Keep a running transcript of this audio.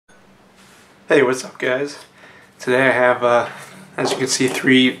Hey, what's up guys? Today I have, as you can see,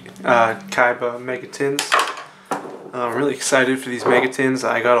 3 Kaiba Mega Tins. I'm really excited for these Mega Tins.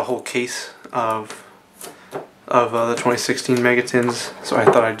 I got a whole case of the 2016 Mega Tins, so I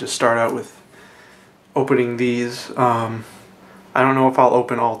thought I'd just start out with opening these. I don't know if I'll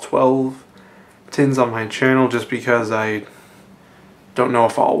open all 12 tins on my channel just because I don't know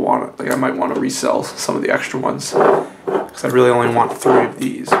if I'll want to, I might want to resell some of the extra ones. Because I really only want 3 of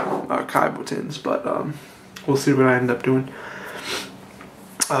these Kaiba tins, but we'll see what I end up doing.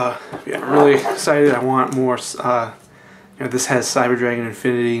 Yeah, I'm really excited. I want more. This has Cyber Dragon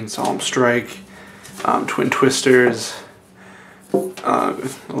Infinity and Solemn Strike, Twin Twisters, a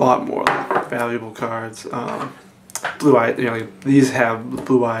lot more valuable cards. Blue Eye. These have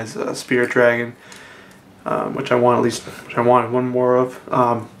Blue Eyes Spirit Dragon, which I want which I wanted one more of.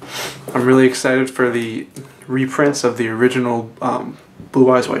 I'm really excited for the reprints of the original Blue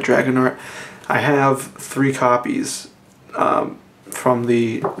Eyes White Dragon art. I have 3 copies from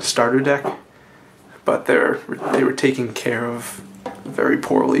the starter deck, but they were taken care of very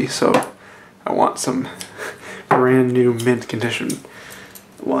poorly, so I want some brand new mint condition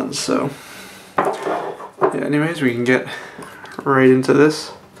ones. So yeah, anyways, we can get right into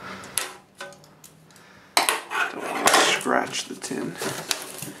this. Don't want to scratch the tin.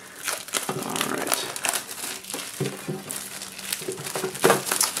 Alright.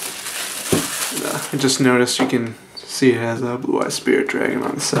 I just noticed you can see it has a Blue Eye Spirit Dragon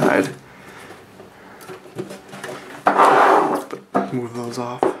on the side. But move those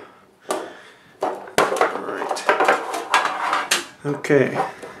off. Alright. Okay.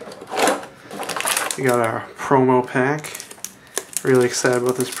 We got our promo pack. Really excited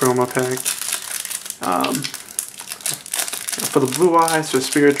about this promo pack. For the Blue Eyes, for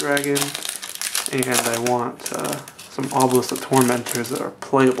Spirit Dragon, and I want some Obelisk of Tormentors that are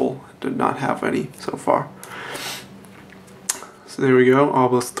playable. I did not have any so far. So there we go,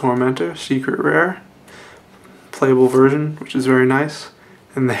 Obelisk Tormentor, secret rare, playable version, which is very nice.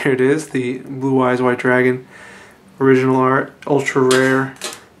 And there it is, the Blue Eyes White Dragon, original art, ultra rare.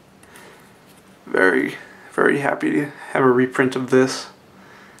 Very, very happy to have a reprint of this.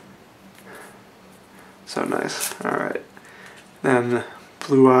 So nice. Alright. Then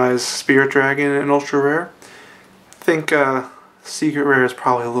Blue Eyes Spirit Dragon and ultra rare. I think secret rare is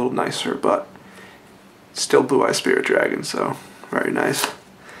probably a little nicer, but still Blue Eyes Spirit Dragon, so very nice.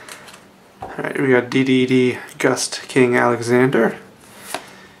 Alright, we got DDD Gust King Alexander.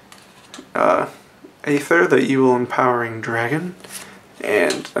 Aether, the Evil Empowering Dragon.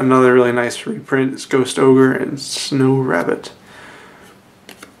 And another really nice reprint is Ghost Ogre and Snow Rabbit.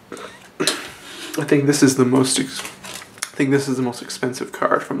 I think this is the most expensive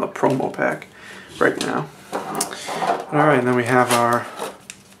card from the promo pack right now. Alright, and then we have our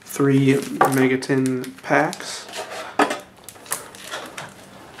 3 Megatin packs.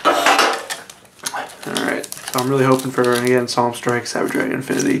 Alright, so I'm really hoping for, again, Solemn Strike, Cyber Dragon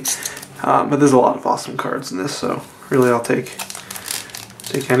Infinity. But there's a lot of awesome cards in this, so really I'll take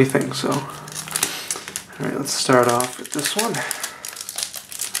anything. So, alright, let's start off with this one.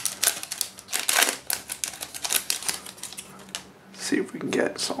 See if we can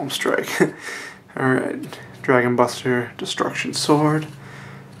get Solemn Strike. Alright, Dragon Buster, Destruction Sword,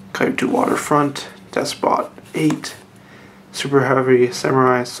 Kaiba Waterfront, Despot 8, Super Heavy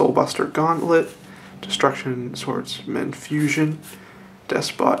Samurai Soulbuster Gauntlet, Destruction Swordsman Fusion,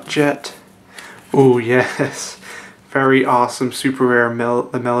 Despot Jet. Oh yes, very awesome super rare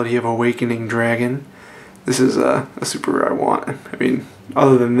the Melody of Awakening Dragon. This is a super rare I want. I mean,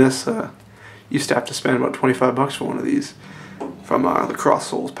 other than this, used to have to spend about 25 bucks for one of these from the Cross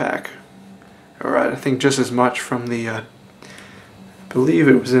Souls pack. Alright, I think just as much from the, I believe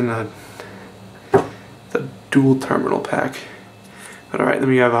it was in the Dual Terminal pack. But alright, then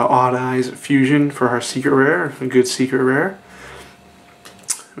we have Odd Eyes Fusion for our secret rare, a good secret rare.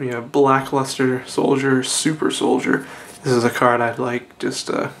 We have Blackluster Soldier, Super Soldier. This is a card I'd like just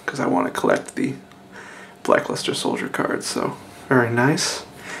because I want to collect the Blackluster Soldier cards, so very nice.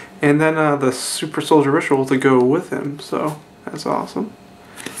 And then the Super Soldier Ritual to go with him, so that's awesome.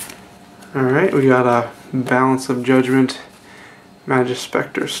 Alright, we got a Balance of Judgment,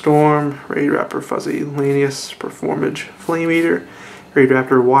 Magispector Storm, Raid Raptor Fuzzy Lanius, Performage Flame Eater, Raid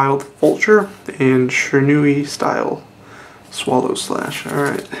Raptor Wild Vulture, and Shinui Style Swallow Slash.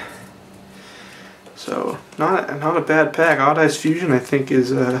 Alright. So, not a bad pack. Odd Eyes Fusion I think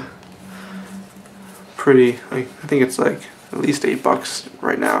is pretty, I think it's like at least $8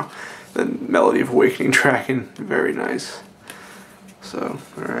 right now. The Melody of Awakening Dragon, very nice. So,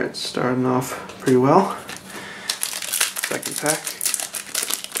 alright, starting off pretty well. Second pack.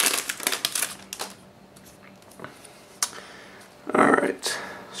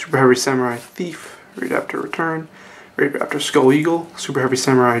 Super Heavy Samurai Thief, Raidaptor Return, Raidaptor Skull Eagle, Super Heavy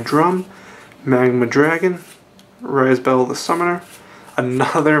Samurai Drum, Magma Dragon, Rise Bell the Summoner,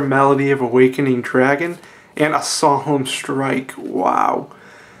 another Melody of Awakening Dragon, and a Solemn Strike. Wow,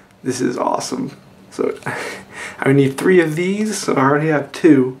 this is awesome. So I need 3 of these, so I already have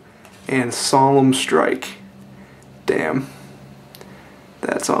 2, and Solemn Strike. Damn,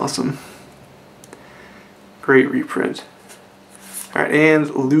 that's awesome. Great reprint. Alright, and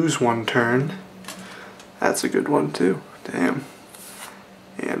Lose One Turn. That's a good one too. Damn.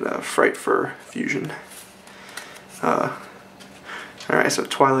 And Fright for Fusion. Alright, so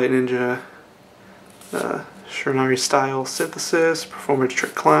Twilight Ninja, Shiranari Style Synthesis, Performance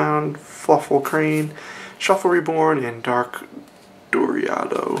Trick Clown, Fluffle Crane, Shuffle Reborn, and Dark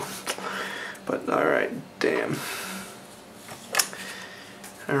Doriado. But alright, damn.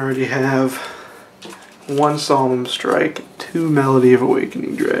 I already have 1 Solemn Strike, 2 Melody of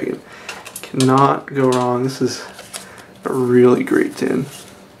Awakening Dragon. Cannot go wrong. This is a really great tin.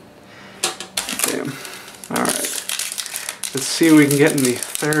 Damn. Alright. Let's see what we can get in the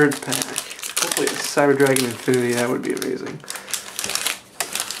 3rd pack. Hopefully it's Cyber Dragon Infinity. That would be amazing.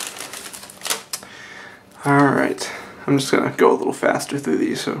 Alright. I'm just going to go a little faster through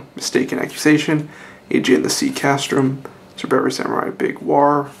these. So, Mistaken Accusation, AJ and the Sea Castrum, Super Heavy Samurai Big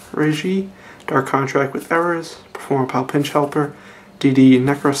War Regie, Dark Contract with Errors, Perform Pal Pinch Helper, DD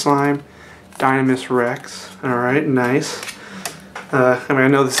Necro Slime, Dynamis Rex. Alright, nice. I mean, I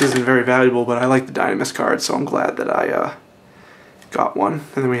know this isn't very valuable, but I like the Dynamis card, so I'm glad that I got one.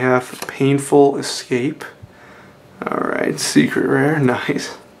 And then we have Painful Escape. Alright, Secret Rare,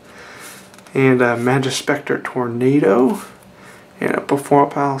 nice. And Magispector Tornado. And a Perform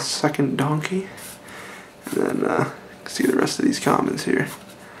Pal Second Donkey. And then see the rest of these commons here.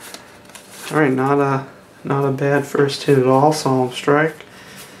 Alright, not a bad first hit at all. Solemn Strike.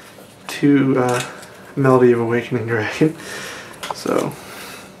 2 Melody of Awakening Dragon. So,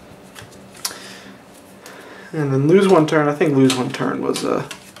 and then Lose One Turn. I think Lose One Turn was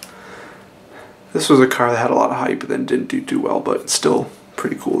this was a card that had a lot of hype, but then didn't do too well, but it's still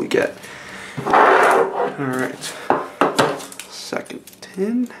pretty cool to get. Alright, 2nd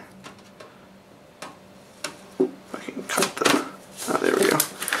tin. If I can cut the, oh, there we go.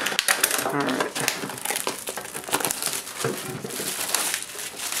 Alright.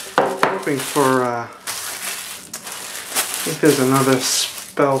 Hoping for, I think there's another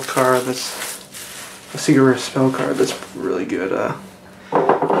spell card that's, a secret rare spell card that's really good.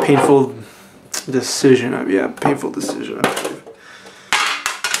 Painful Decision, yeah, Painful Decision, I believe.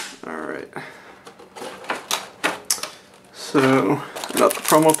 Alright. So, got the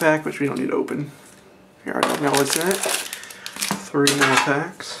promo pack, which we don't need to open. We already know what's in it. 3 more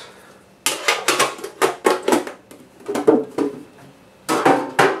packs.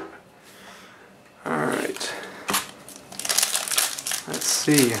 Alright. Let's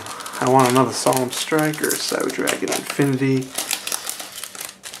see. I want another Solemn Strike or Cyber Dragon Infinity.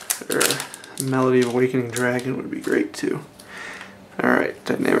 Or Melody of Awakening Dragon would be great too. Alright,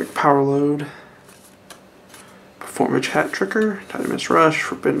 Dynamic Power Load. Performance Hat Tricker, Dynamis Rush,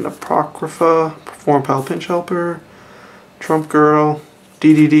 Forbidden Apocrypha, Perform Pal Pinch Helper, Trump Girl,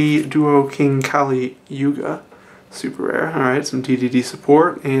 DDD Duo King Kali Yuga, super rare. Alright, some DDD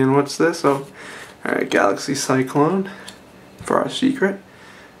support, and what's this? Oh, alright, Galaxy Cyclone for our secret.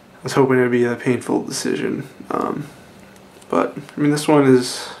 I was hoping it would be a Painful Decision, but I mean this one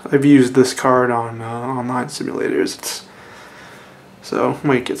is, I've used this card on online simulators, so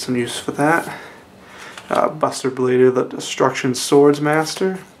might get some use for that. Buster Blader, the Destruction Swords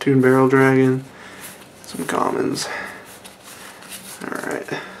Master, Toon Barrel Dragon, some commons. Alright.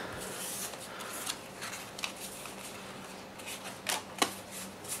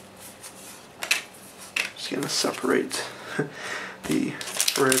 Just gonna separate the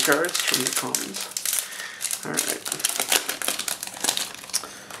rare cards from the commons. Alright.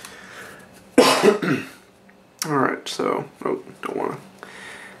 Alright, so, oh, don't want to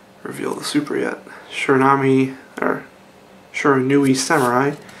reveal the super yet. Shiranui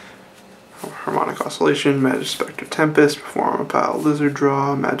Samurai, Harmonic Oscillation, Magispector Tempest, Perform Pal Lizard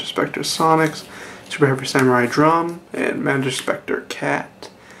Draw, Magispector Sonics, Super Heavy Samurai Drum, and Magispector Cat,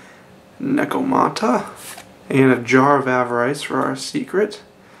 Nekomata, and a Jar of Avarice for our secret.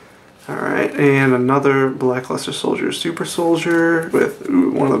 Alright, and another Blackluster Soldier Super Soldier with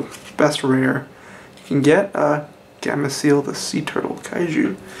one of the best rare you can get, Gamma Seal the Sea Turtle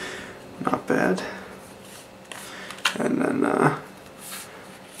Kaiju. Not bad. And then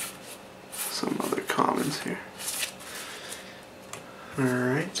some other commons here.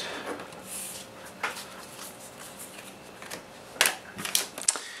 Alright.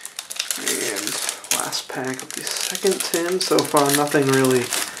 pack of the second tin. So far, nothing really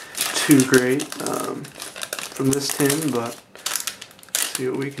too great from this tin, but let's see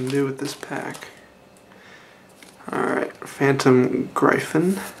what we can do with this pack. Alright, Phantom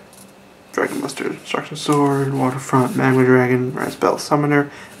Gryphon, Dragon Buster, Destruction Sword, Waterfront, Magma Dragon, Raspel Summoner,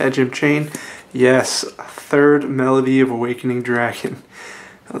 Edge of Chain. Yes, third Melody of Awakening Dragon.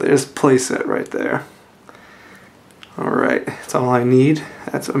 Oh, there's playset right there. Alright, that's all I need.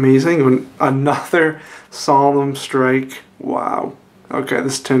 That's amazing. Another Solemn Strike. Wow. Okay,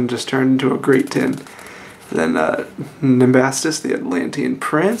 this tin just turned into a great tin. Then Nimbastus, the Atlantean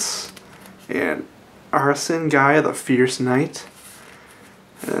Prince, and Arson Gaia, the Fierce Knight,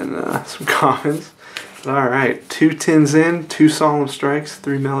 and some commons. Alright, 2 tins in, 2 Solemn Strikes,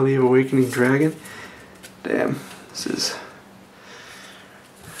 3 Melody of Awakening Dragon. Damn, this is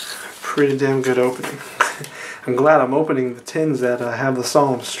a pretty damn good opening. I'm glad I'm opening the tins that have the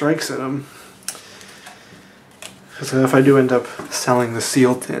Solemn Strikes in them. Because if I do end up selling the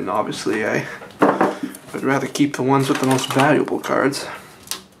sealed tin, obviously I would rather keep the ones with the most valuable cards.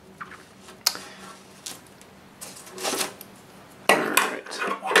 Alright.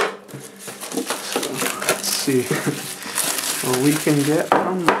 So, let's see what we can get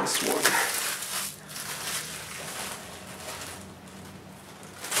from this one.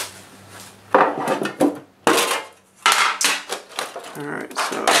 Alright,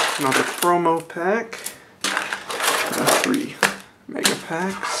 so another promo pack. 3 mega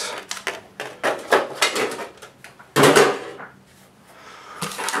packs.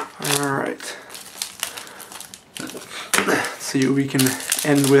 Alright. Let's see what we can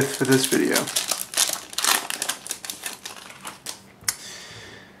end with for this video.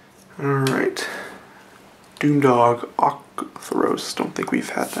 Alright. Doomdog Octhros. Don't think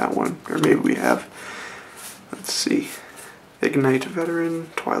we've had that one. Or maybe we have. Let's see. Ignite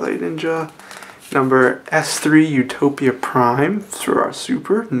Veteran, Twilight Ninja, number S3 Utopia Prime through our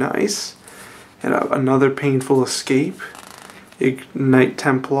super, nice. And another Painful Escape, Ignite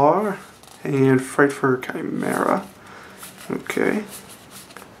Templar, and Frightful Chimera. Okay.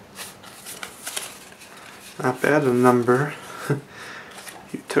 Not bad, a number.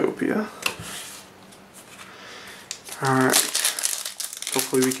 Utopia. Alright.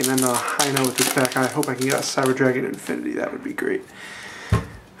 Hopefully we can end on a high note with this pack. I hope I can get a Cyber Dragon Infinity. That would be great.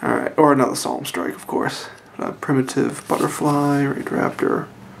 Alright, or another Solemn Strike, of course. Primitive Butterfly, Raid Raptor,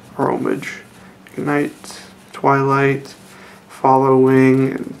 Romage, Ignite, Twilight,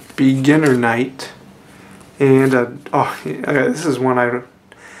 Following, and Beginner Knight. And, this is one I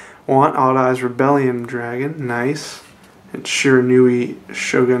want. Odd Eyes Rebellion Dragon, nice. And Shiranui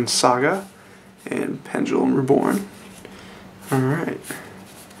Shogun Saga, and Pendulum Reborn. Alright.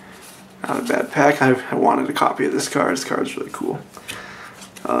 Not a bad pack. I wanted a copy of this card. This card's really cool.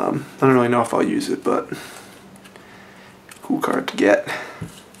 I don't really know if I'll use it, but cool card to get.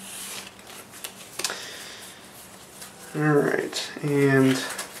 Alright, and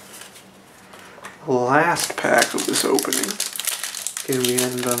last pack of this opening. Can we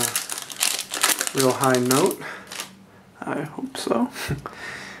end on a real high note? I hope so.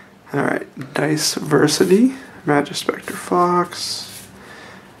 Alright, Dice Versity, Magic Spectre Fox,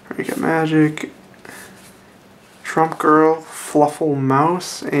 Rika Magic, Trump Girl, Fluffle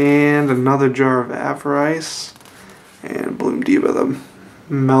Mouse, and another Jar of Avarice, and Bloom Diva, the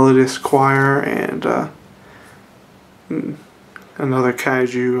Melodious Choir, and another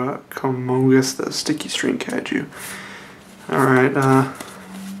Kaiju, Komogus, the Sticky String Kaiju. Alright,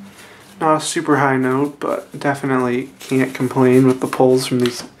 not a super high note, but definitely can't complain with the pulls from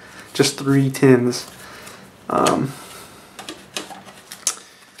these just 3 tins. We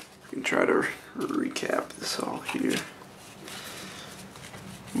can try to recap this all here.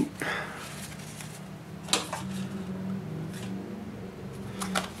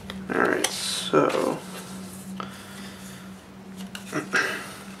 Alright, so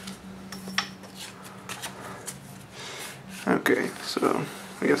okay, so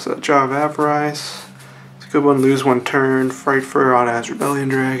I guess that Jar of Avarice, it's a good one. Lose 1 turn. Frightful Odd Eyes Rebellion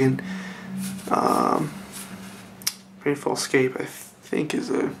Dragon. Painful Escape, I think, is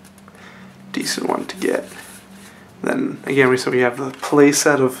a decent one to get. Then again, we have the play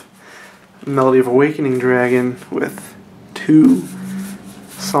set of Melody of Awakening Dragon with 2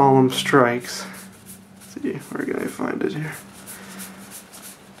 Solemn Strikes. Let's see, where can I find it here?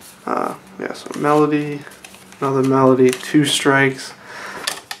 Yeah, so Melody, another Melody, 2 strikes.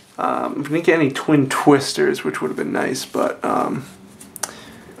 We didn't get any Twin Twisters, which would have been nice, but I'm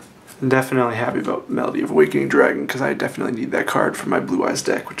definitely happy about Melody of Awakening Dragon because I definitely need that card for my Blue Eyes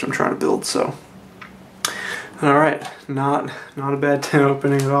deck, which I'm trying to build. So, all right, not a bad tin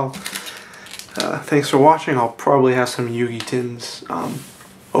opening at all. thanks for watching. I'll probably have some Yugi tins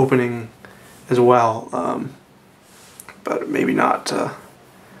opening as well, but maybe not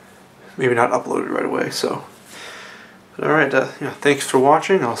uploaded right away. So, all right, thanks for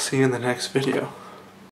watching. I'll see you in the next video.